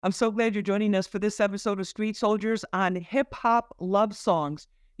I'm so glad you're joining us for this episode of Street Soldiers on hip hop love songs.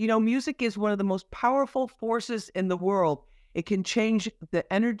 You know, music is one of the most powerful forces in the world. It can change the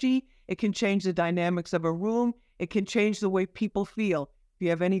energy, it can change the dynamics of a room, it can change the way people feel. If you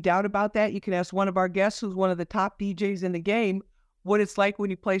have any doubt about that, you can ask one of our guests, who's one of the top DJs in the game, what it's like when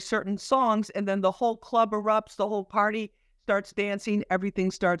you play certain songs and then the whole club erupts, the whole party starts dancing,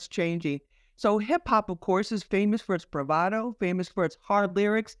 everything starts changing. So hip hop, of course, is famous for its bravado, famous for its hard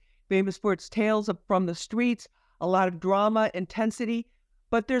lyrics, famous for its tales from the streets, a lot of drama, intensity.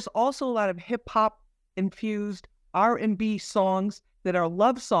 But there's also a lot of hip hop infused R&B songs that are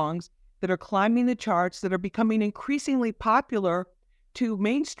love songs that are climbing the charts, that are becoming increasingly popular to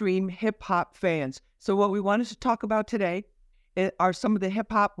mainstream hip hop fans. So what we wanted to talk about today are some of the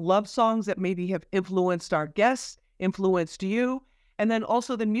hip hop love songs that maybe have influenced our guests, influenced you, and then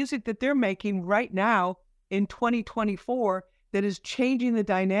also the music that they're making right now in 2024 that is changing the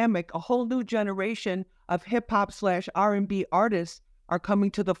dynamic. A whole new generation of hip-hop/R&B artists are coming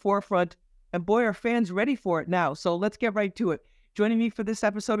to the forefront, and boy, are fans ready for it now. So let's get right to it. Joining me for this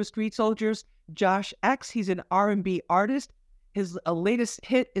episode of Street Soldiers, Josh X. He's an R&B artist. His latest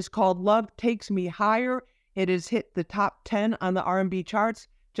hit is called Love Takes Me Higher. It has hit the top 10 on the R&B charts.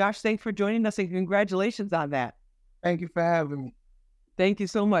 Josh, thanks for joining us, and congratulations on that. Thank you for having me. Thank you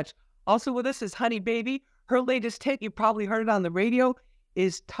so much. Also with us is Honey Baby. Her latest hit, you probably heard it on the radio,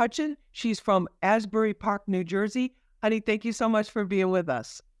 is Touchin'. She's from Asbury Park, New Jersey. Honey, thank you so much for being with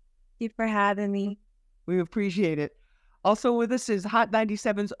us. Thank you for having me. We appreciate it. Also with us is Hot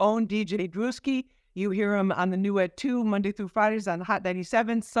 97's own DJ Drewski. You hear him on the new at 2, Monday through Fridays on Hot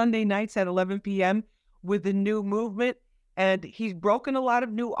 97, Sunday nights at 11 p.m. with the new movement. And he's broken a lot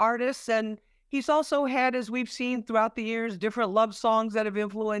of new artists, and he's also had, as we've seen throughout the years, different love songs that have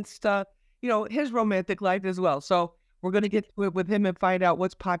influenced, his romantic life as well. So we're going to get to it with him and find out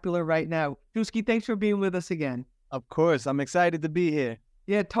what's popular right now. Drewski, thanks for being with us again. Of course. I'm excited to be here.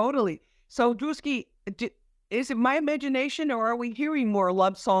 Yeah, totally. So, Drewski, is it my imagination, or are we hearing more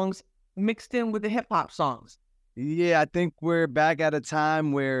love songs mixed in with the hip-hop songs? Yeah, I think we're back at a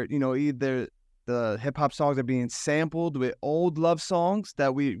time where, either the hip-hop songs are being sampled with old love songs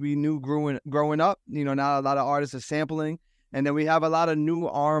that we knew growing up. Now a lot of artists are sampling. And then we have a lot of new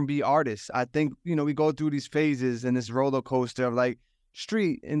R&B artists. I think, we go through these phases in this roller coaster of like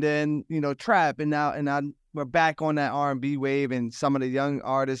street and then, trap. And now we're back on that R&B wave. And some of the young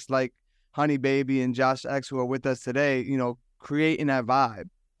artists like Honey Baby and Josh X, who are with us today, creating that vibe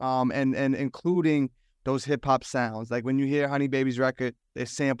and including those hip-hop sounds. Like when you hear Honey Baby's record, they're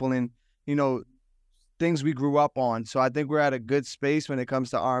sampling, things we grew up on. So I think we're at a good space when it comes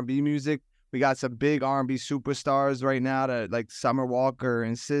to R&B music. We got some big R&B superstars right now, that like Summer Walker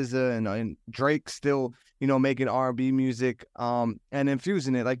and SZA and Drake still, making R&B music and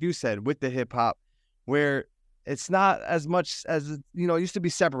infusing it, like you said, with the hip hop, where it's not as much as, it used to be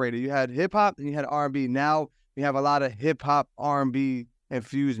separated. You had hip hop and you had R&B. Now we have a lot of hip hop, R&B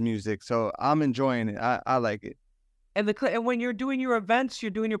infused music. So I'm enjoying it. I like it. And when you're doing your events, you're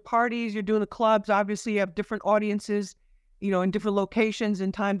doing your parties, you're doing the clubs, obviously you have different audiences, in different locations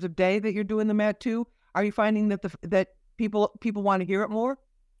and times of day that you're doing them at too. Are you finding that that people want to hear it more?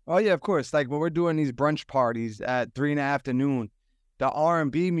 Oh yeah, of course. Like when we're doing these brunch parties at 3 PM, the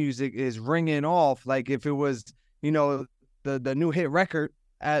R&B music is ringing off. Like if it was, the new hit record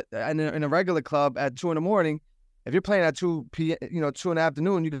in a regular club at 2 a.m, if you're playing at 2 p.m., 2 in the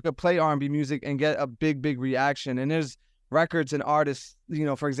afternoon, you could play R&B music and get a big reaction. And there's records and artists,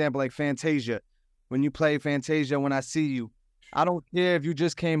 for example, like Fantasia. When you play Fantasia, When I See You, I don't care if you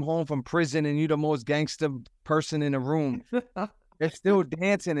just came home from prison and you're the most gangster person in the room. They're still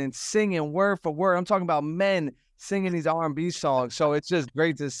dancing and singing word for word. I'm talking about men singing these R&B songs. So it's just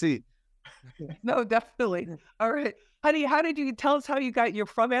great to see. No, definitely. All right. Honey, tell us how you're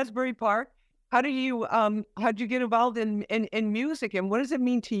from Asbury Park? How'd you get involved in music, and what does it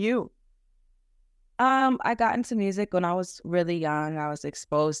mean to you? I got into music when I was really young. I was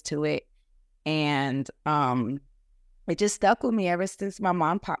exposed to it, and it just stuck with me ever since my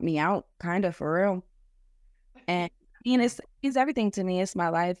mom popped me out, kind of, for real. And it's everything to me. It's my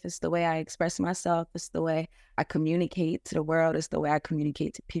life. It's the way I express myself. It's the way I communicate to the world. It's the way I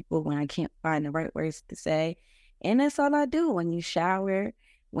communicate to people when I can't find the right words to say. And that's all I do when you shower,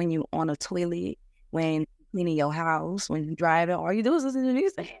 when you on a toilet, when cleaning your house, when you driving. All you do is listen to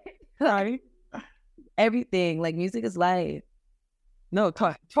music. Sorry. Everything. Like, music is life. No,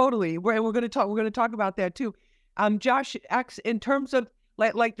 totally. We're going to talk about that too. Josh X, in terms of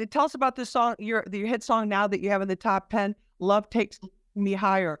tell us about this song, your hit song now that you have in the top 10, Love Takes Me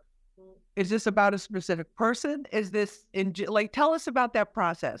Higher. Is this about a specific person? Is this like, tell us about that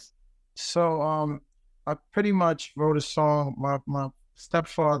process. So I pretty much wrote a song. My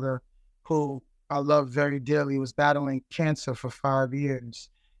stepfather, who I love very dearly, was battling cancer for 5 years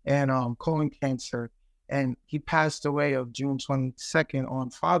and colon cancer. And he passed away of June 22nd on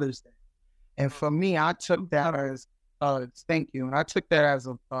Father's Day. And for me, I took that as, thank you. And I took that as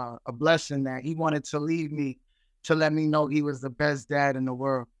a blessing that he wanted to leave me to let me know he was the best dad in the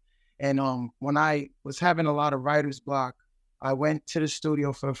world. And when I was having a lot of writer's block, I went to the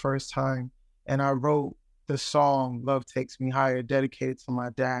studio for the first time and I wrote the song Love Takes Me Higher, dedicated to my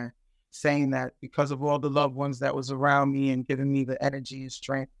dad, saying that because of all the loved ones that was around me and giving me the energy and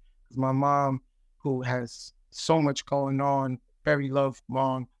strength, because my mom, who has so much going on, very loving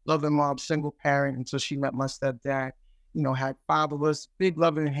mom, single parent until she met my stepdad, had 5 of us, big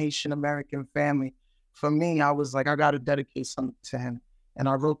loving Haitian American family. For me, I was like, I got to dedicate something to him. And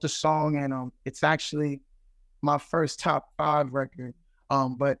I wrote the song, and it's actually my first top 5 record,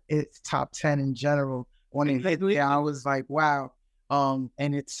 but it's top 10 in general. When it hit there, I was like, wow.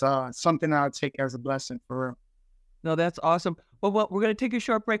 And it's something I'll take as a blessing, for real. No, that's awesome. Well, we're going to take a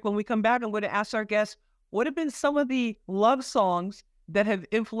short break. When we come back, I'm going to ask our guests, what have been some of the love songs that have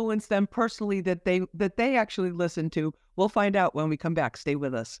influenced them personally that they actually listen to? We'll find out when we come back. Stay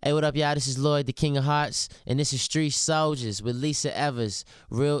with us. Hey, what up, y'all? This is Lloyd, the King of Hearts, and this is Street Soldiers with Lisa Evers.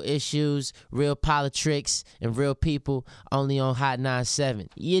 Real issues, real politics, and real people, only on Hot 97.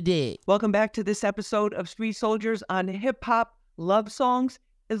 You dig? Welcome back to this episode of Street Soldiers on Hip Hop Love Songs.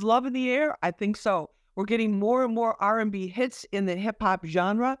 Is love in the air? I think so. We're getting more and more R&B hits in the hip hop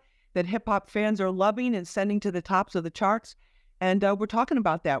genre that hip hop fans are loving and sending to the tops of the charts. And we're talking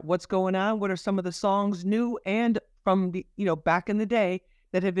about that. What's going on? What are some of the songs, new and from the, back in the day,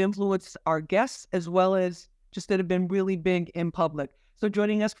 that have influenced our guests, as well as just that have been really big in public? So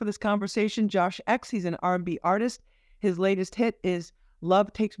joining us for this conversation, Josh X. He's an R&B artist. His latest hit is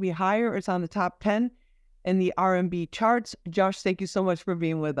Love Takes Me Higher. It's on the top 10 in the R&B charts. Josh, thank you so much for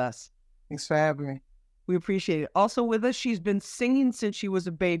being with us. Thanks for having me. We appreciate it. Also with us, she's been singing since she was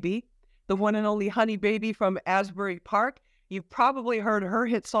a baby, the one and only Honey Baby from Asbury Park. You've probably heard her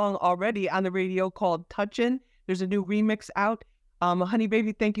hit song already on the radio called Touchin'. There's a new remix out. Honey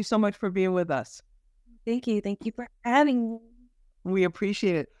Baby, thank you so much for being with us. Thank you. Thank you for having me. We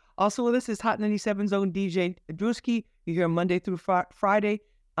appreciate it. Also with us is Hot 97's own DJ Drewski. You hear Monday through Friday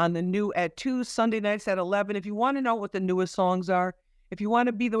on the new at 2, Sunday nights at 11. If you want to know what the newest songs are, if you want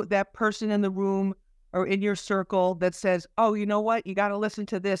to be that person in the room or in your circle that says, oh, you know what? You got to listen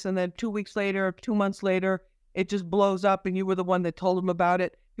to this. And then 2 weeks later, 2 months later, it just blows up and you were the one that told them about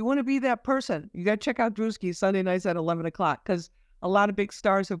it. If you want to be that person, you got to check out Drewski Sunday nights at 11 o'clock because a lot of big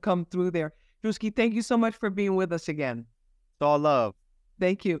stars have come through there. Drewski, thank you so much for being with us again. It's all love.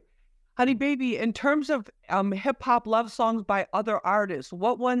 Thank you. Honey Baby, in terms of hip-hop love songs by other artists,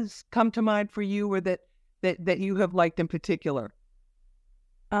 what ones come to mind for you or that you have liked in particular?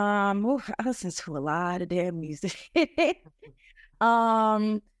 I listen to a lot of their music.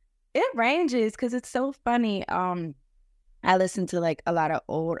 It ranges because it's so funny. I listen to like a lot of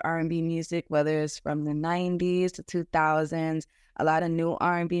old R&B music, whether it's from the 90s to 2000s, a lot of new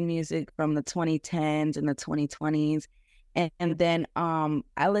R&B music from the 2010s and the 2020s. And then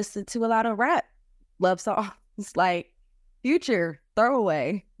I listen to a lot of rap love songs like Future,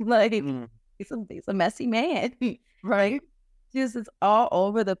 Throwaway. Like he's a messy man, right? Just it's all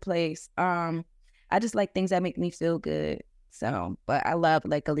over the place. I just like things that make me feel good. So, but I love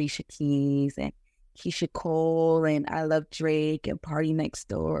like Alicia Keys and Keisha Cole, and I love Drake and Party Next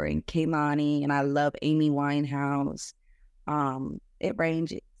Door and Kehlani, and I love Amy Winehouse. It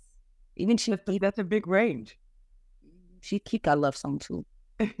ranges. Even that's a big range. She got a love song too.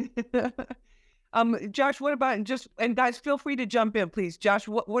 Josh, what about and guys, feel free to jump in, please. Josh,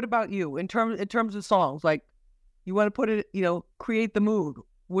 what about you in terms of songs? Like, you want to put it, create the mood.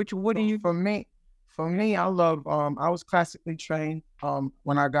 What do you? For me, I love. I was classically trained.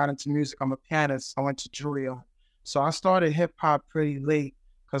 When I got into music, I'm a pianist. I went to Juilliard, so I started hip hop pretty late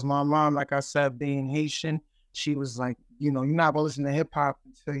because my mom, like I said, being Haitian, she was like, you're not gonna listen to hip hop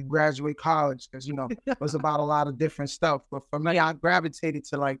until you graduate college because it was about a lot of different stuff. But for me, I gravitated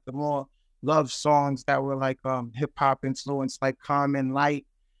to like the more love songs that were like hip hop influenced, like Common Light,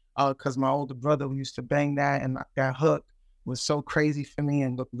 because my older brother used to bang that, and that hook was so crazy for me,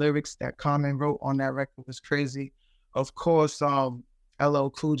 and the lyrics that Common wrote on that record was crazy. Of course, LL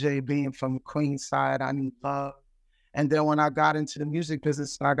Cool J being from the Queens side, I Need Love. And then when I got into the music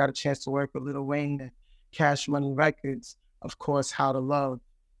business and I got a chance to work with Lil Wayne and Cash Money Records, of course, How to Love.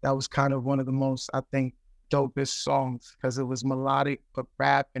 That was kind of one of the most, I think, dopest songs because it was melodic but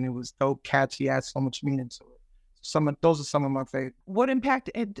rap, and it was dope, catchy, had so much meaning to it. Those are some of my favorite. What impact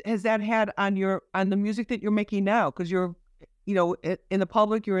has that had on the music that you're making now? Because you're, in the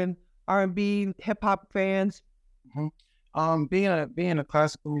public, you're in R&B, hip hop fans. Being a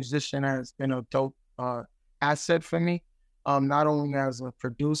classical musician has been a dope asset for me. Not only as a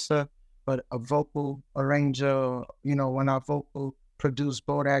producer, but a vocal arranger. When I vocal produced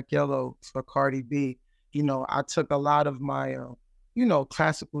Bodak Yellow for Cardi B, I took a lot of my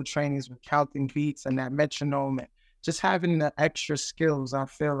classical trainings with counting beats and that metronome, and just having the extra skills. I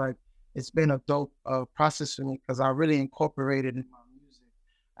feel like it's been a dope process for me because I really incorporated in my music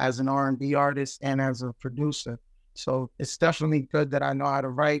as an R&B artist and as a producer. So it's definitely good that I know how to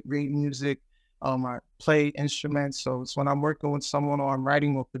write, read music. I play instruments. So it's when I'm working with someone or I'm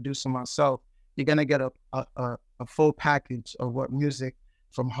writing or producing myself, you're going to get a full package of what music,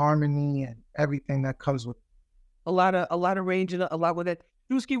 from harmony and everything that comes with it. A lot of range and a lot with it.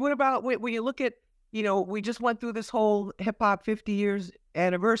 Drewski, what about when you look at, we just went through this whole hip hop 50 years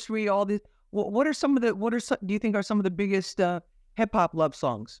anniversary, all this. Do you think are some of the biggest hip hop love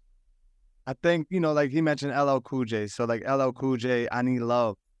songs? I think, like he mentioned LL Cool J. So like LL Cool J, I Need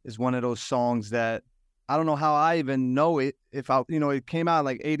Love is one of those songs that I don't know how I even know it. It came out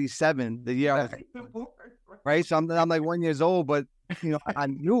like 87, the year I was, right? So I'm like 1 year old, but I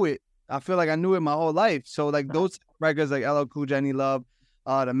knew it. I feel like I knew it my whole life. So like those records like LL Cool J, I Need Love,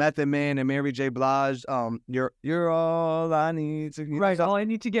 the Method Man and Mary J. Blige, You're All I Need to, right, All I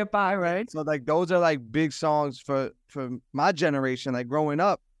Need to Get By, right? So like those are like big songs for my generation, like growing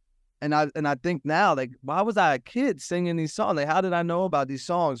up. And I think now, like, why was I a kid singing these songs? Like, how did I know about these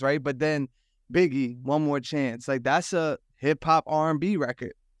songs, right? But then Biggie, One More Chance, like that's a hip hop R&B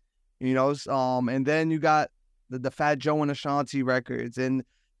record, and then you got the Fat Joe and Ashanti records and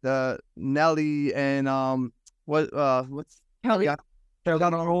the Nelly and what's Kelly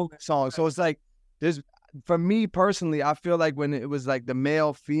song. So it's like for me personally, I feel like when it was like the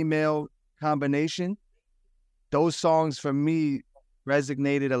male female combination, those songs for me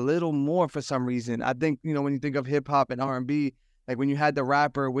resonated a little more for some reason. I think, when you think of hip hop and R&B, like when you had the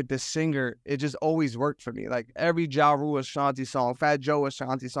rapper with the singer, it just always worked for me. Like every Ja Rule Ashanti song, Fat Joe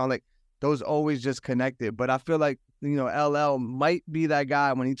Ashanti song, like those always just connected. But I feel like, LL might be that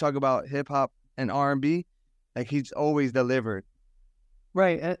guy when he talk about hip hop and R&B, like he's always delivered.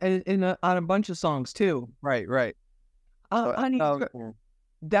 Right, and on a bunch of songs too. Right. Honey,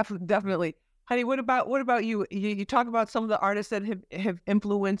 definitely. Honey, what about you? You talk about some of the artists that have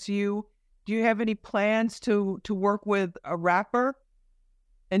influenced you. Do you have any plans to work with a rapper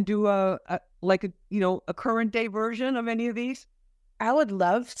and do a current day version of any of these? I would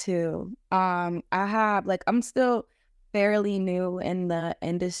love to. I'm still fairly new in the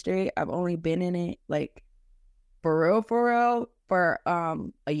industry. I've only been in it like for real for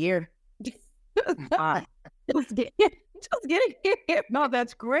a year. Just getting here. No,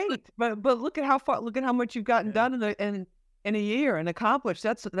 that's great. But look at how much you've gotten done in a year and accomplished.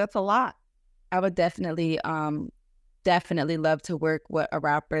 That's a lot. I would definitely love to work with a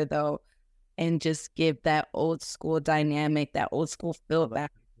rapper though, and just give that old school dynamic, that old school feel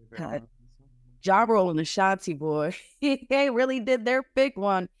back. Ja Rule and Ashanti, boy, they really did their big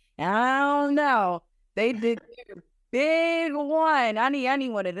one. And I don't know, they did their big one. I need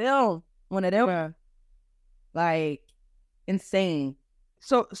one of them. Yeah. Like insane.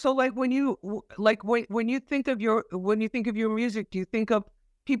 So like when you think of your music, do you think of,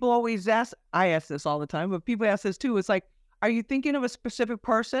 people always ask, I ask this all the time, but people ask this too. It's like, are you thinking of a specific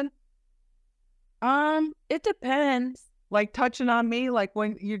person? It depends. Like Touching on Me, like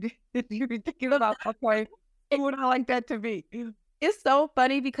when you're thinking about, okay, who would I like that to be? It's so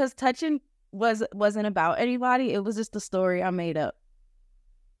funny because Touching wasn't about anybody. It was just a story I made up.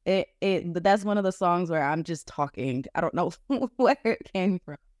 But that's one of the songs where I'm just talking. I don't know where it came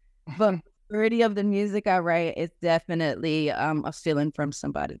from. But majority of the music I write is definitely a feeling from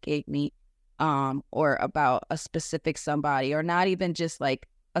somebody gave me, or about a specific somebody, or not even just like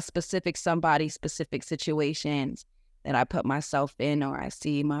a specific somebody, specific situations that I put myself in, or I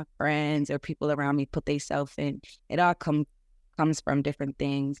see my friends or people around me put themselves in. It all comes from different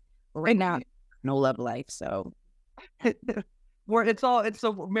things. But right now, no love life, so where it's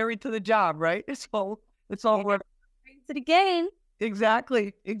so married to the job, right? It's all married to the game.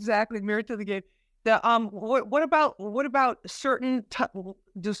 Exactly, married to the game. What about certain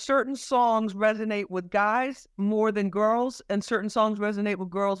do certain songs resonate with guys more than girls, and certain songs resonate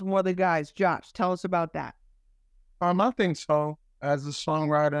with girls more than guys? Josh, tell us about that. I think so. As a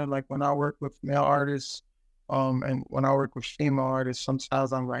songwriter, like when I work with male artists, and when I work with female artists,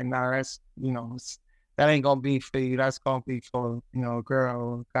 sometimes I'm like, nah, that ain't gonna be for you. That's gonna be for, you know, a girl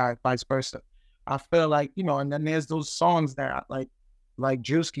or a guy, vice versa. I feel like, you know, and then there's those songs that like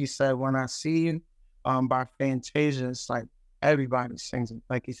Drewski said, When I See You, by Fantasia. It's like everybody sings it.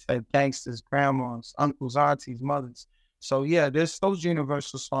 Like he said, gangsters, grandmas, uncles, aunties, mothers. So yeah, there's those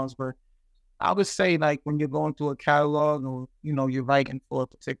universal songs, but I would say like when you're going through a catalog or, you know, you're writing for a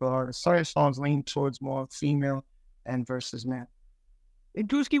particular artist, certain songs lean towards more female and versus man. And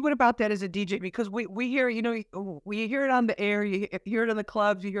Drewski, what about that as a DJ? Because we hear, you know, we hear it on the air, you hear it in the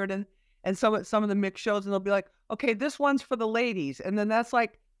clubs, you hear it in and some of the mix shows, and they'll be like, okay, this one's for the ladies, and then that's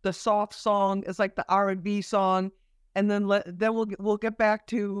like the soft song, it's like the R&B song, and then we'll get back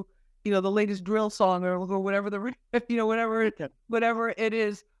to, you know, the latest drill song or whatever you know, whatever it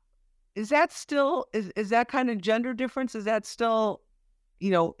is. Is that still is that kind of gender difference? Is that still,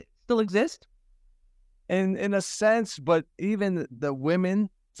 you know, still exist? In a sense, but even the women,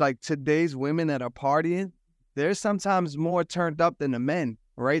 it's like today's women that are partying, they're sometimes more turned up than the men,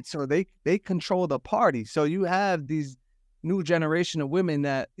 right? So they control the party. So you have these new generation of women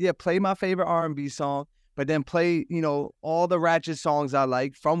that, yeah, play my favorite R&B song, but then play, you know, all the ratchet songs I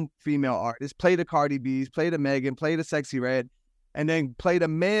like from female artists, play the Cardi B's, play the Megan, play the Sexy Red, and then play the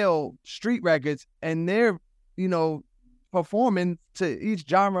male street records, and they're, you know, performing to each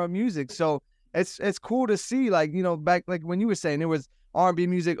genre of music. So it's cool to see, like, you know, back like when you were saying it was R&B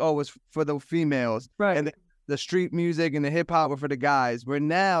music, it was for the females, right? And the street music and the hip hop were for the guys. Where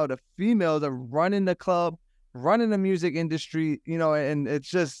now the females are running the club, running the music industry, you know, and it's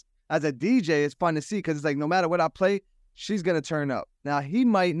just, as a DJ, it's fun to see because it's like no matter what I play, she's gonna turn up. Now he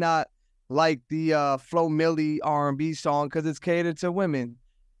might not like the Flo Milli R&B song because it's catered to women,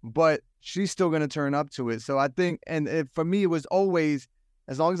 but she's still gonna turn up to it. So I think, and for me, it was always,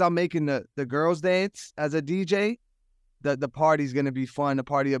 as long as I'm making the girls dance as a DJ, the party's gonna be fun. The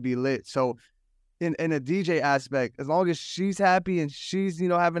party will be lit. So in a DJ aspect, as long as she's happy and she's, you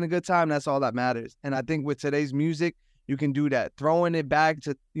know, having a good time, that's all that matters. And I think with today's music, you can do that, throwing it back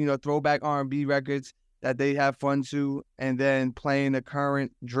to, you know, throwback R&B records that they have fun to, and then playing the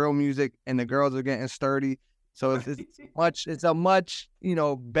current drill music, and the girls are getting sturdy. So it's a much, you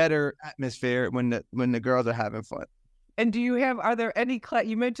know, better atmosphere when the girls are having fun. And are there any,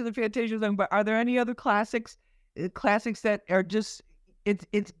 you mentioned the Fantasia song, but are there any other classics that are just,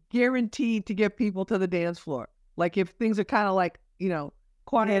 it's guaranteed to get people to the dance floor? Like if things are kind of like, you know,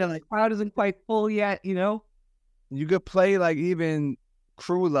 quiet, like crowd isn't quite full yet, you know? You could play like even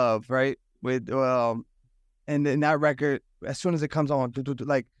Crew Love, right? With, and then that record, as soon as it comes on,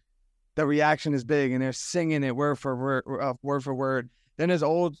 like the reaction is big and they're singing it word for word. Then there's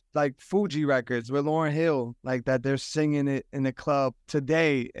old like Fuji records with Lauryn Hill, like that they're singing it in the club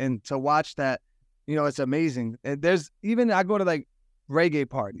today, and to watch that, you know, it's amazing. And there's even, I go to like reggae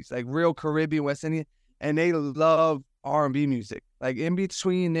parties, like real Caribbean, West Indian, and they love R&B music. Like in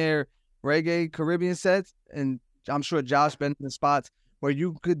between their reggae Caribbean sets, and I'm sure Josh been in the spots where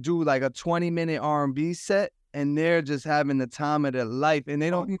you could do like a 20-minute R&B set, and they're just having the time of their life, and they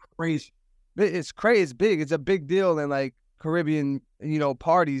don't crazy. It's crazy. It's big. It's a big deal in like Caribbean, you know,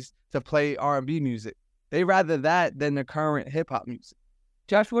 parties to play R&B music. They rather that than the current hip hop music.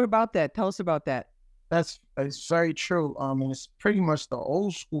 Josh, what about that? Tell us about that. It's very true. And it's pretty much the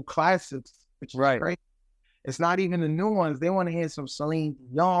old school classics, which is great. It's not even the new ones. They want to hear some Celine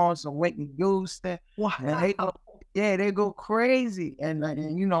Dion, some Whitney Houston. Wow. And they go crazy. And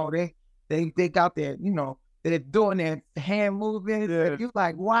you know, they got their, you know, they're doing their hand movements. Yeah. You're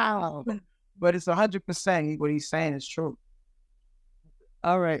like, wow. But it's 100% what he's saying is true.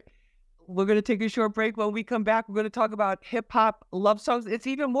 All right. We're going to take a short break. When we come back, we're going to talk about hip-hop love songs. It's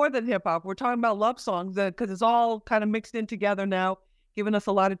even more than hip-hop. We're talking about love songs because it's all kind of mixed in together now, giving us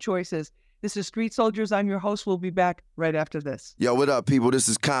a lot of choices. This is Street Soldiers. I'm your host. We'll be back right after this. Yo, what up, people? This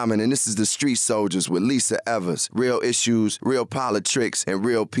is Common, and this is the Street Soldiers with Lisa Evers. Real issues, real politics, and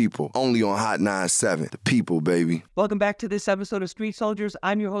real people. Only on Hot 97. The people, baby. Welcome back to this episode of Street Soldiers.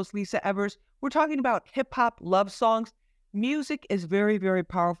 I'm your host, Lisa Evers. We're talking about hip-hop love songs. Music is very, very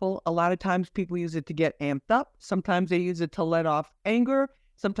powerful. A lot of times people use it to get amped up. Sometimes they use it to let off anger.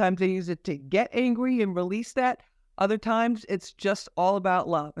 Sometimes they use it to get angry and release that. Other times it's just all about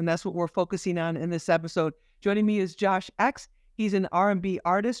love. And that's what we're focusing on in this episode. Joining me is Josh X. He's an R&B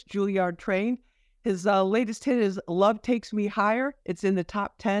artist, Juilliard trained. His latest hit is Love Takes Me Higher. It's in the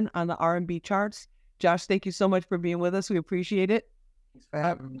top 10 on the R&B charts. Josh, thank you so much for being with us. We appreciate it. Thanks for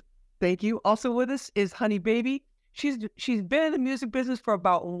having me. Thank you. Also with us is Honey Baby. She's been in the music business for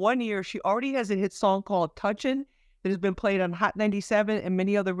about 1 year. She already has a hit song called Touchin' that has been played on Hot 97 and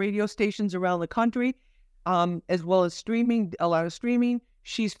many other radio stations around the country, as well as streaming, a lot of streaming.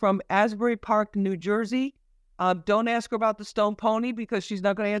 She's from Asbury Park, New Jersey. Don't ask her about the Stone Pony because she's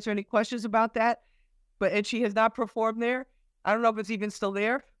not going to answer any questions about that. And she has not performed there. I don't know if it's even still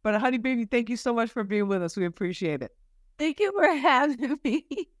there. But Honey Baby, thank you so much for being with us. We appreciate it. Thank you for having me.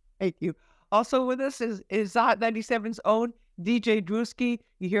 Thank you. Also with us is Hot 97's own DJ Drewski.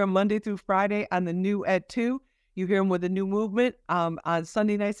 You hear him Monday through Friday on the new at 2. You hear him with the new movement on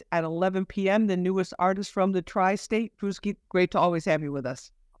Sunday nights at 11 p.m. The newest artist from the tri-state. Drewski, great to always have you with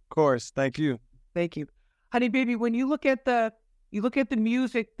us. Of course. Thank you. Thank you. Honey Baby, when you look at the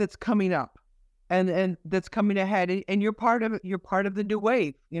music that's coming up and that's coming ahead, and you're part of the new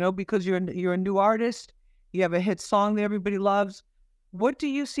wave, because you're a new artist, you have a hit song that everybody loves. What do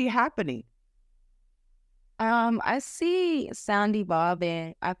you see happening? I see sound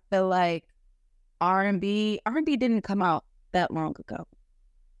evolving. I feel like R&B didn't come out that long ago,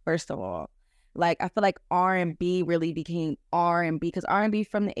 first of all. Like, I feel like R&B really became R&B because R&B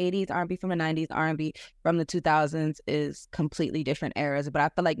from the 80s, R&B from the 90s, R&B from the 2000s is completely different eras. But I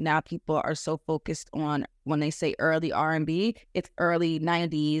feel like now people are so focused on, when they say early R&B, it's early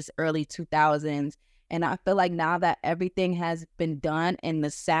 90s, early 2000s. And I feel like now that everything has been done and the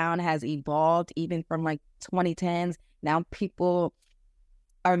sound has evolved, even from like 2010s, now people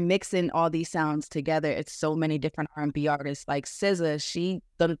are mixing all these sounds together. It's so many different R&B artists. Like SZA, she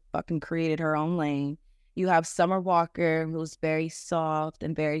done fucking created her own lane. You have Summer Walker, who's very soft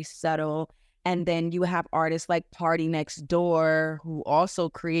and very subtle. And then you have artists like Party Next Door, who also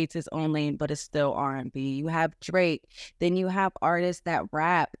creates his own lane, but is still R&B. You have Drake. Then you have artists that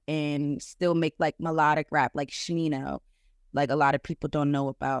rap and still make like melodic rap, like Shmino. Like a lot of people don't know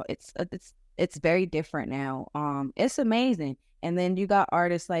about. It's very different now. It's amazing. And then you got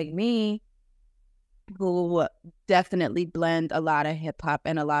artists like me who definitely blend a lot of hip hop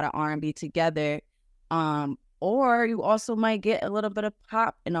and a lot of R&B together. Or you also might get a little bit of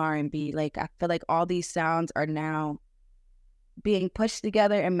pop in R&B. Like, I feel like all these sounds are now being pushed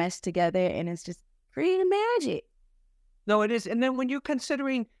together and meshed together, and it's just creating magic. No, it is. And then when you're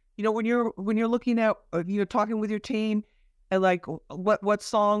considering, when you're looking at, you're talking with your team, and like, what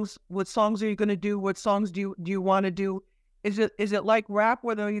songs are you going to do? What songs do you want to do? Is it like rap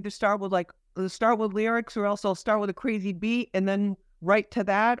where they'll either start with lyrics, or else they'll start with a crazy beat and then right to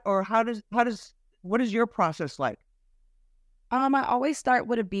that? Or what is your process like? I always start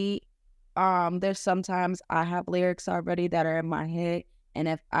with a beat. There's sometimes I have lyrics already that are in my head, and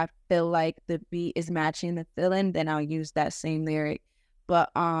if I feel like the beat is matching the feeling, then I'll use that same lyric. But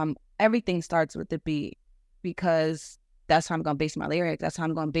everything starts with the beat, because that's how I'm going to base my lyrics. That's how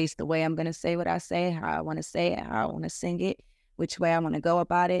I'm going to base the way I'm going to say what I say, how I want to say it, how I want to sing it, which way I want to go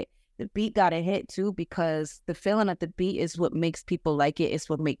about it. The beat got to hit too, because the feeling of the beat is what makes people like it. It's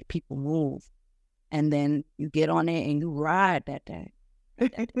what makes people move. And then you get on it and you ride that day.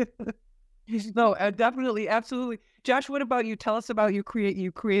 No, definitely, absolutely. Josh, what about you? Tell us about your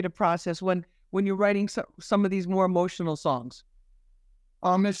creative process when you're writing some of these more emotional songs.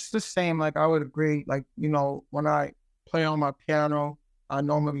 It's the same. Like, I would agree. Like, when I play on my piano, I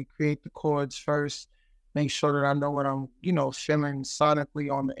normally create the chords first, make sure that I know what I'm, feeling sonically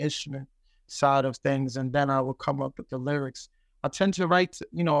on the instrument side of things, and then I will come up with the lyrics. I tend to write,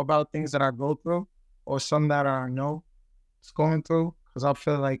 about things that I go through, or some that I know is going through, because I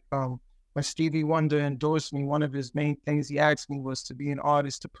feel like when Stevie Wonder endorsed me, one of his main things he asked me was to be an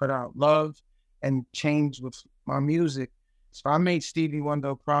artist, to put out love and change with my music. So I made Stevie Wonder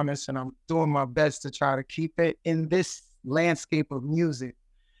a promise, and I'm doing my best to try to keep it in this landscape of music.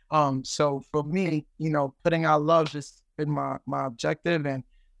 So for me, putting out love has been my objective, and,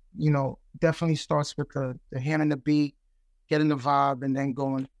 definitely starts with the hand and the beat, getting the vibe, and then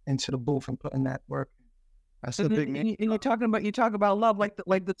going into the booth and putting that work. That's the big name. And you talk about love, like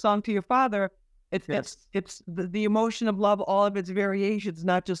the song To Your Father. It's the emotion of love, all of its variations,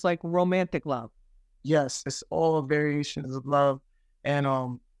 not just like romantic love. Yes, it's all variations of love. And,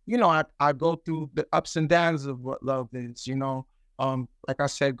 I go through the ups and downs of what love is, Like I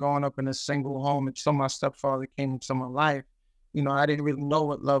said, growing up in a single home until my stepfather came into my life, I didn't really know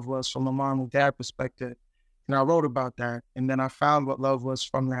what love was from a mom and dad perspective. And I wrote about that. And then I found what love was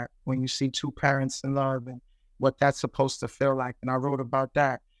from that, when you see two parents in love and what that's supposed to feel like. And I wrote about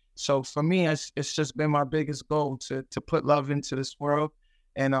that. So for me, it's just been my biggest goal to put love into this world.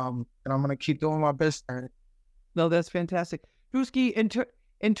 And I'm going to keep doing my best at it. No, that's fantastic. Drewski,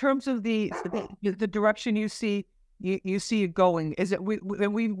 in terms of the direction you see it going, is it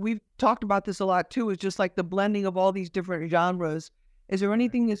we've talked about this a lot too, is just like the blending of all these different genres. Is there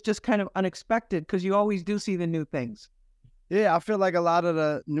anything that's just kind of unexpected? Because you always do see the new things. Yeah, I feel like a lot of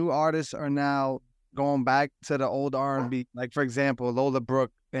the new artists are now going back to the old R&B. Like, for example, Lola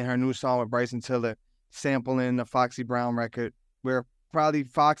Brooke in her new song with Bryson Tiller, sampling the Foxy Brown record, where probably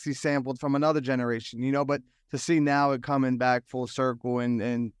Foxy sampled from another generation, but to see now it coming back full circle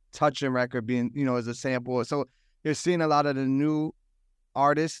and Touching record being, as a sample. So you're seeing a lot of the new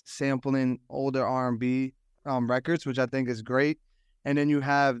artists sampling older R&B records, which I think is great. And then you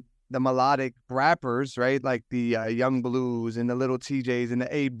have the melodic rappers, right? Like the Young Blues and the Little TJs and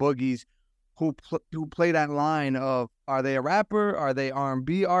the A Boogies who play that line of, are they a rapper? Are they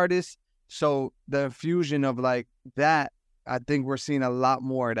R&B artists? So the infusion of like that, I think we're seeing a lot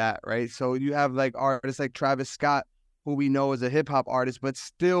more of that, right? So you have like artists like Travis Scott, who we know is a hip hop artist, but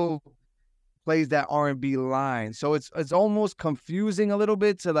still plays that R&B line. So it's almost confusing a little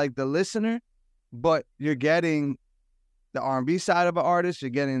bit to like the listener, but you're getting the R&B side of an artist, you're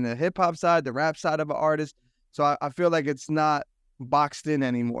getting the hip hop side, the rap side of an artist. So I feel like it's not boxed in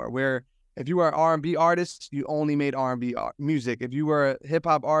anymore, where if you were an R&B artist, you only made R&B music. If you were a hip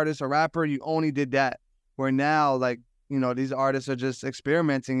hop artist or rapper, you only did that. Where now, like, these artists are just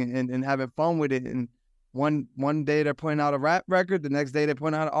experimenting and having fun with it. And one day they're putting out a rap record, the next day they're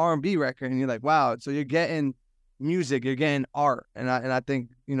putting out an R&B record, and you're like, wow. So you're getting music, you're getting art, and I think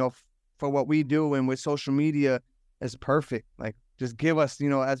for what we do and with social media, is perfect. Like, just give us,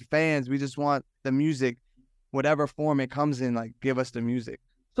 as fans, we just want the music, whatever form it comes in. Like, give us the music.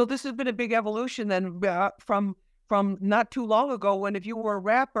 So this has been a big evolution then from not too long ago, when if you were a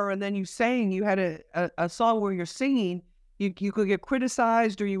rapper and then you sang, you had a song where you're singing, you could get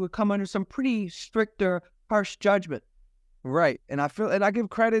criticized, or you would come under some pretty strict or harsh judgment. Right. And I give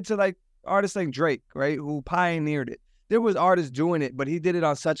credit to like artists like Drake, right, who pioneered it. There was artists doing it, but he did it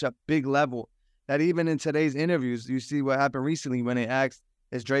on such a big level that even in today's interviews, you see what happened recently when they asked,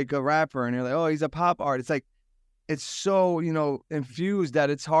 is Drake a rapper? And they're like, oh, he's a pop artist. Like, it's so, infused that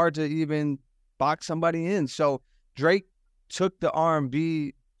it's hard to even box somebody in. So Drake took the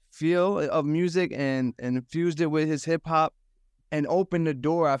R&B feel of music and infused it with his hip hop and opened the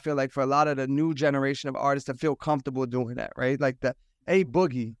door, I feel like, for a lot of the new generation of artists to feel comfortable doing that, right? Like the A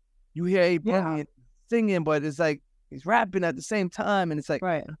Boogie. You hear A Boogie singing, but it's like he's rapping at the same time. And it's like,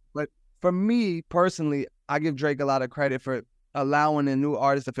 right. But for me personally, I give Drake a lot of credit for allowing a new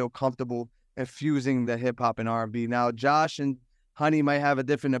artist to feel comfortable infusing the hip hop and R&B. Now, Josh and Honey might have a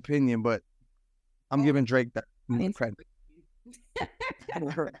different opinion, but I'm giving Drake that credit.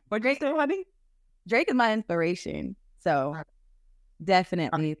 What Drake say, Honey? Drake is my inspiration. So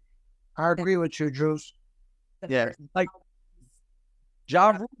definitely. I agree with you, Drews. Yeah. Like,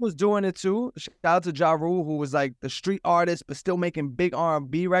 Ja Rule was doing it too. Shout out to Ja Rule, who was like the street artist, but still making big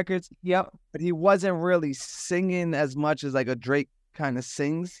R&B records. Yep. But he wasn't really singing as much as like a Drake kind of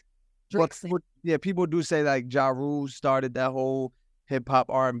sings. People do say like Ja Rule started that whole hip hop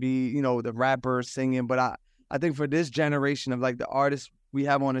R&B, the rappers singing. But I think for this generation of like the artists we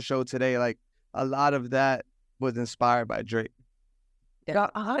have on the show today, like a lot of that was inspired by Drake. Yeah.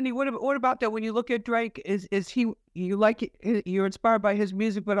 Honey, what about that? When you look at Drake, is he, you like it, you're inspired by his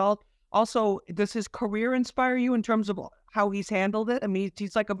music, but also does his career inspire you in terms of how he's handled it? I mean,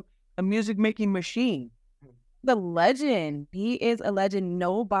 he's like a music making machine. The legend. He is a legend.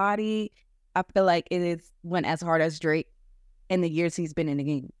 Nobody, I feel like, went as hard as Drake in the years he's been in the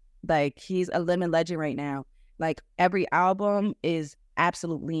game. Like, he's a living legend right now. Like, every album is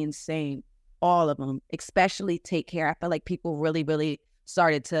absolutely insane. All of them, especially Take Care. I feel like people really, really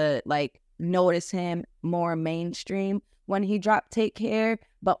started to like notice him more mainstream when he dropped Take Care.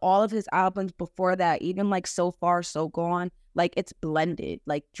 But all of his albums before that, even like So Far, So Gone, like it's blended.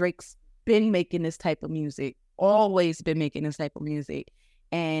 Like Drake's been making this type of music, always been making this type of music,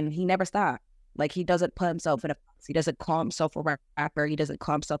 and he never stopped. Like, he doesn't put himself in a box. He doesn't call himself a rapper. He doesn't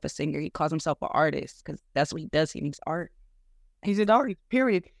call himself a singer. He calls himself an artist because that's what he does. He makes art. He's an artist,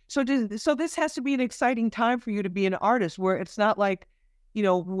 period. So this has to be an exciting time for you to be an artist, where it's not like,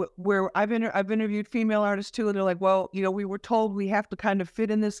 where I've interviewed female artists too, and they're like, well, we were told we have to kind of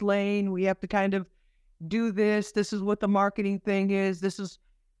fit in this lane. We have to kind of do this. This is what the marketing thing is. This is,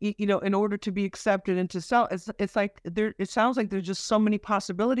 in order to be accepted and to sell. It's like it sounds like there's just so many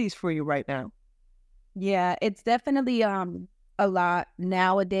possibilities for you right now. Yeah, it's definitely a lot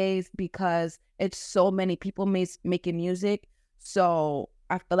nowadays because it's so many people making music. So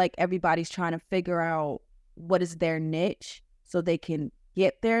I feel like everybody's trying to figure out what is their niche so they can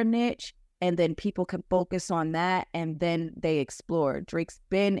get their niche, and then people can focus on that, and then they explore. Drake's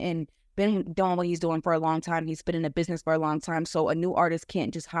been doing what he's doing for a long time. He's been in the business for a long time. So a new artist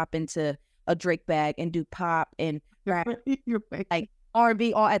can't just hop into a Drake bag and do pop and rap, like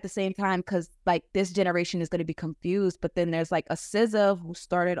R&B all at the same time, because like this generation is going to be confused. But then there's like a SZA who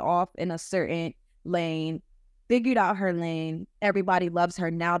started off in a certain lane, figured out her lane. Everybody loves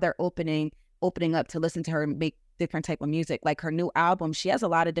her. Now they're opening up to listen to her and make different type of music. Like her new album, she has a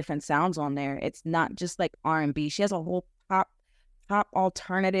lot of different sounds on there. It's not just like R&B. She has a whole pop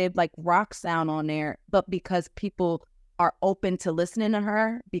alternative like rock sound on there, but because people are open to listening to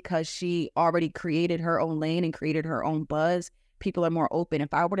her because she already created her own lane and created her own buzz, people are more open.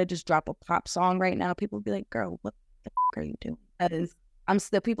 If I were to just drop a pop song right now, people would be like, girl, what the are you doing? That is,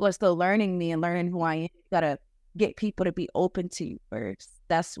 people are still learning me and learning who I am. You gotta get people to be open to you first.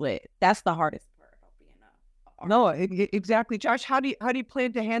 That's the hardest part about being a No, exactly. Josh, how do you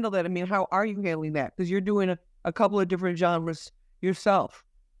plan to handle that? I mean, how are you handling that? Because you're doing a couple of different genres yourself.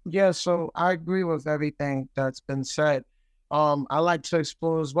 Yeah, so I agree with everything that's been said. I like to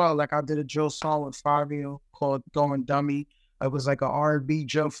explore as well. Like I did a drill song with Fabio called Going Dummy. It was like an R&B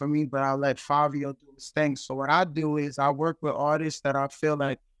drill for me, but I let Fabio do his thing. So what I do is I work with artists that I feel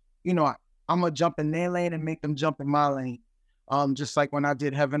like, I'm going to jump in their lane and make them jump in my lane. Just like when I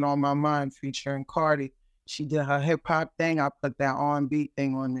did Heaven on My Mind featuring Cardi. She did her hip hop thing. I put that R&B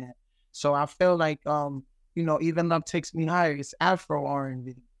thing on there. So I feel like, Even Love Takes Me Higher, it's Afro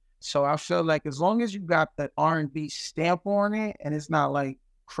R&B. So I feel like as long as you got that R&B stamp on it and it's not like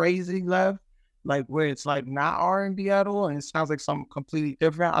crazy left, like where it's like not R&B at all and it sounds like something completely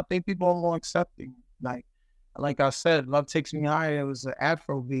different, I think people are more accepting. Like I said, Love Takes Me Higher, it was an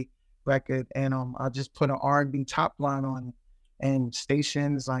Afrobeat record and I just put an R&B top line on it. And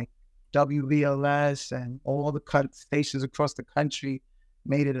stations like WVLS and all the stations across the country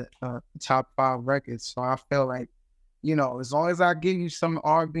made it a top 5 record. So I feel like, as long as I give you some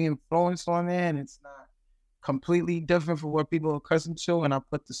R&B influence on there and it's not completely different from what people are accustomed to, and I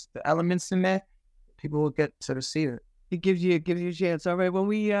put the elements in there, people will get to receive it. It gives you a chance. All right, when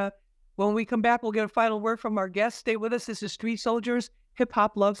we come back, we'll get a final word from our guest. Stay with us. This is Street Soldiers, Hip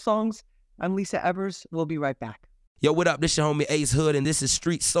Hop Love Songs. I'm Lisa Evers. We'll be right back. Yo, what up? This your homie Ace Hood, and this is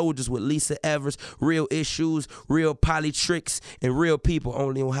Street Soldiers with Lisa Evers. Real issues, real politics, and real people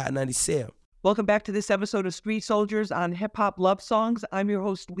only on Hot 97. Welcome back to this episode of Street Soldiers on Hip Hop Love Songs. I'm your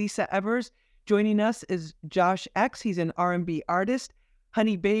host, Lisa Evers. Joining us is Josh X. He's an R&B artist.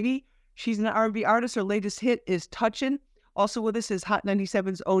 Honey Baby, she's an R&B artist. Her latest hit is Touchin'. Also with us is Hot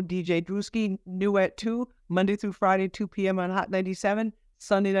 97's own DJ Drewski, new at 2, Monday through Friday, 2 p.m. on Hot 97,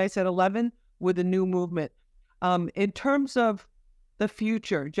 Sunday nights at 11 with a new movement. In terms of the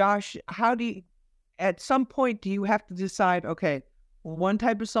future, Josh, at some point, do you have to decide, okay, one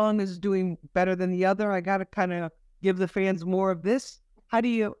type of song is doing better than the other? I got to kind of give the fans more of this. How do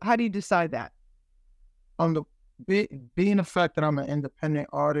you decide that? Being the fact that I'm an independent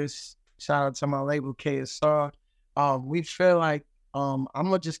artist, shout out to my label KSR, we feel like I'm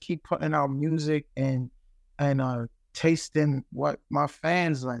gonna just keep putting out music and tasting what my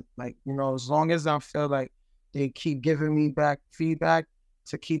fans like. Like, as long as I feel like they keep giving me back feedback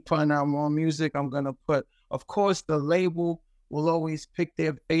to keep putting out more music, I'm gonna put. Of course, the label will always pick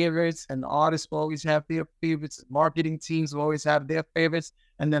their favorites, and the artists will always have their favorites. Marketing teams will always have their favorites,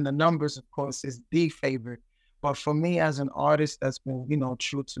 and then the numbers, of course, is the favorite. But for me, as an artist that's been,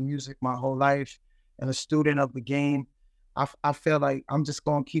 true to music my whole life and a student of the game, I feel like I'm just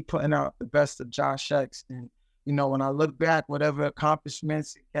gonna keep putting out the best of Josh X. And when I look back, whatever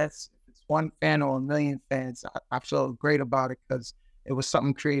accomplishments it gets, if it's one fan or a million fans, I feel great about it because it was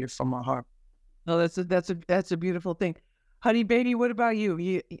something created from my heart. No, that's a beautiful thing. Honey Baby, what about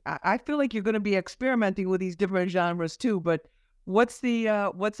you? I feel like you're going to be experimenting with these different genres too. But what's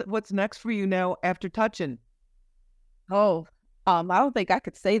next for you now after Touchin'? Oh, I don't think I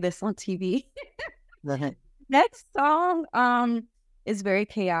could say this on TV. Next song is very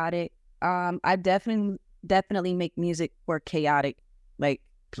chaotic. I definitely make music for chaotic, like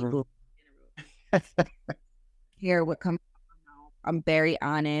people hear what comes out. I'm very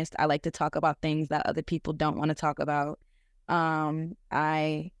honest. I like to talk about things that other people don't want to talk about.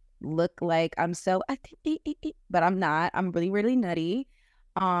 I look like I'm so, but I'm not. I'm really, really nutty.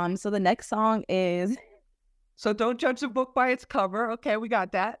 So the next song is. So don't judge a book by its cover. Okay, we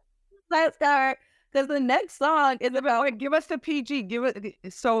got that. Let's start, because the next song is about. Wait, give us the PG. Give it.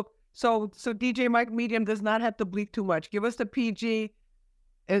 So DJ Mike Medium does not have to bleep too much. Give us the PG.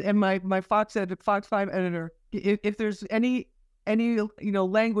 And my Fox 5 editor. If there's any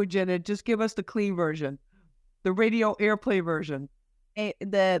language in it, just give us the clean version. The radio airplay version.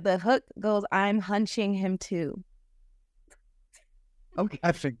 The hook goes, I'm hunching him too. Okay.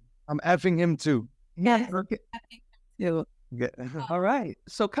 I'm effing him too. Yeah. Okay. All right.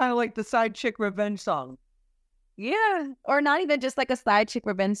 So kind of like the side chick revenge song. Yeah. Or not even just like a side chick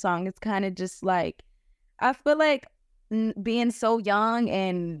revenge song. It's kind of just like, I feel like being so young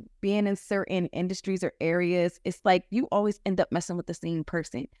and being in certain industries or areas, it's like you always end up messing with the same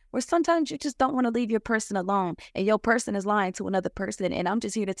person. Where sometimes you just don't want to leave your person alone, and your person is lying to another person. And I'm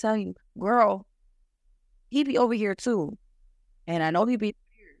just here to tell you, girl, he be over here too, and I know he be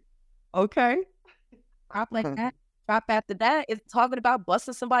Okay. drop like that. Drop after that is talking about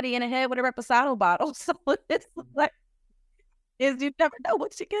busting somebody in the head with a Reposado bottle. So it's like, you never know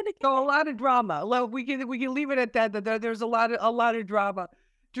what you're gonna get. So a lot of drama. Well, we can leave it at that. There's a lot of drama.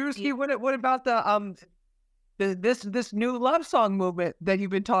 Drewski, what about this new love song movement that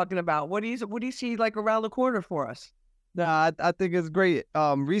you've been talking about? What do you see like around the corner for us? Nah, I think it's great.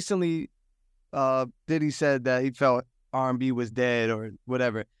 Recently, Diddy said that he felt R&B was dead or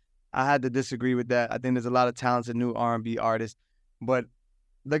whatever. I had to disagree with that. I think there's a lot of talented new R&B artists. But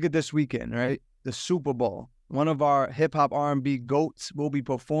look at this weekend, right? The Super Bowl. One of our hip-hop R&B GOATs will be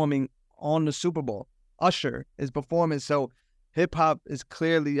performing on the Super Bowl. Usher is performing. So hip-hop is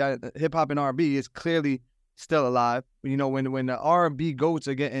clearly, hip-hop and R&B is clearly still alive. You know, when the R&B GOATs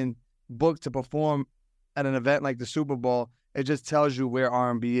are getting booked to perform at an event like the Super Bowl, it just tells you where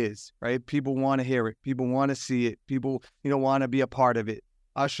R&B is, right? People want to hear it. People want to see it. People, want to be a part of it.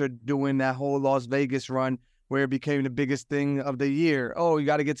 Usher doing that whole Las Vegas run where it became the biggest thing of the year. Oh, you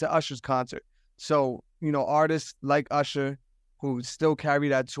got to get to Usher's concert. So, artists like Usher who still carry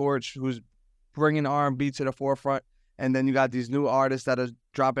that torch, who's bringing R&B to the forefront. And then you got these new artists that are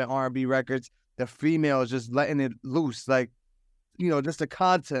dropping R&B records. The females just letting it loose. Like, just the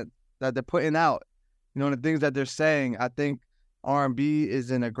content that they're putting out, the things that they're saying. I think R&B is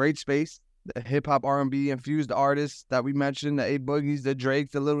in a great space. The hip-hop R&B infused artists that we mentioned, the A-Boogies, the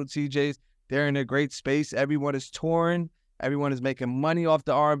Drakes, the Little TJs, they're in a great space. Everyone is touring. Everyone is making money off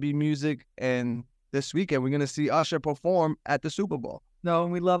the R&B music. And this weekend, we're going to see Usher perform at the Super Bowl. No,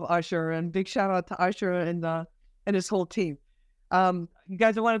 we love Usher, and big shout out to Usher and his whole team. You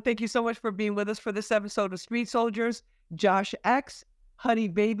guys, I want to thank you so much for being with us for this episode of Street Soldiers. Josh X, Honey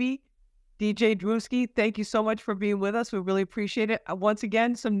Baby, DJ Drewski, thank you so much for being with us. We really appreciate it. Once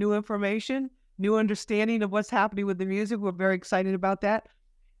again, some new information, new understanding of what's happening with the music. We're very excited about that.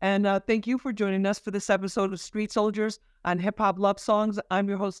 And thank you for joining us for this episode of Street Soldiers on Hip Hop Love Songs. I'm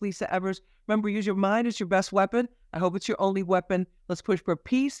your host, Lisa Evers. Remember, use your mind as your best weapon. I hope it's your only weapon. Let's push for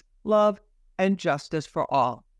peace, love, and justice for all.